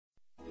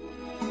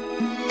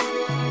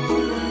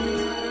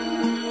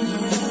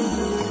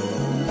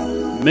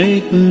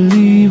Make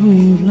believe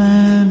we've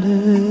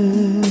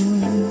landed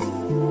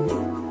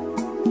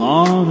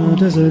on a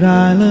desert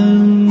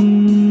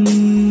island.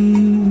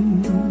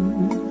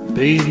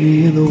 Bathe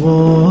me in the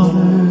waters,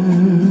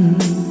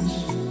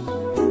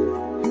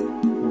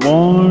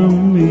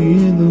 warm me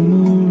in the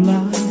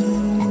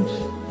moonlight,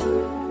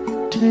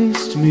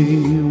 taste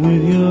me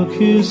with your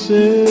kisses,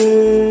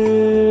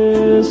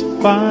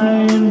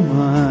 find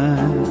my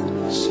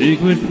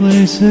secret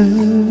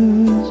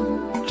places,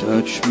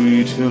 touch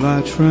me till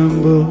I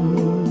tremble,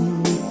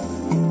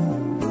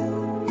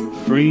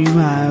 free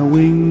my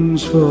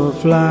wings for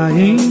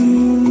flying,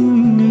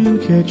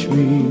 and catch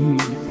me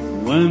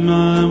when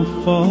I'm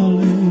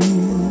falling.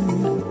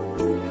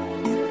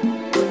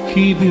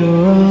 Keep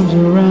your arms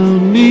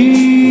around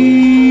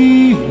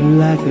me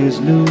like there's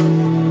no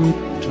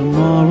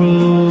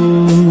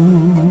tomorrow.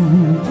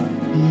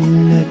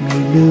 Let me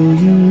know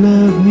you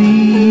love me.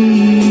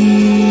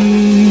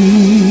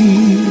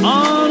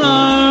 On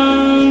our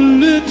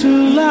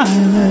little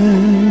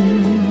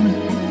island,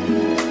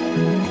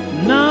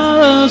 not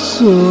a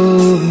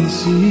soul can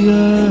see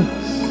us.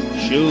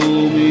 Show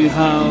me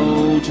how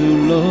to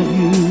love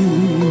you.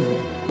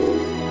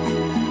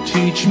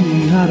 Teach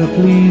me how to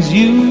please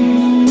you.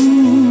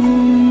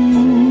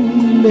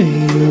 Lay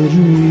your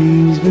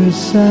dreams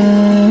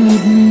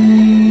beside me.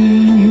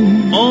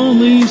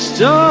 Only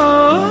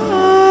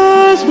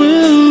stars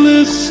will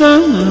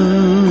listen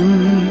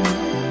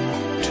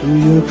to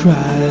your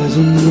cries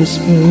and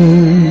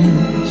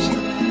whispers.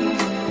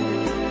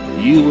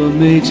 You were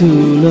made to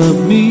love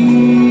me,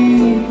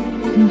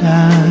 and I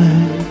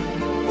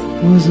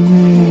was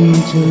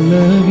made to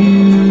love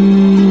you.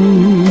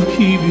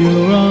 Keep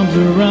your arms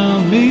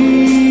around me,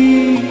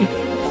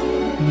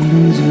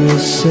 lose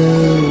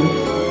yourself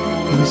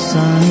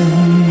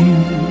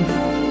inside,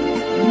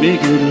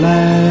 make it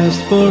last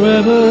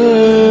forever.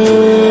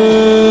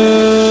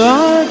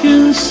 I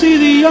can see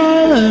the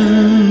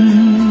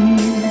island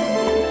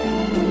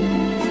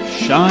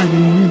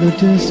shining in the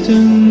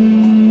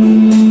distance.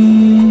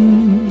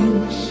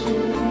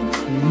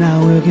 Now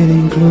we're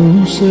getting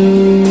closer.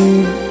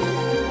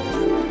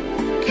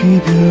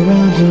 Keep your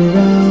arms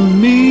around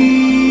me.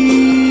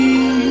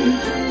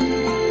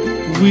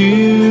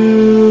 We're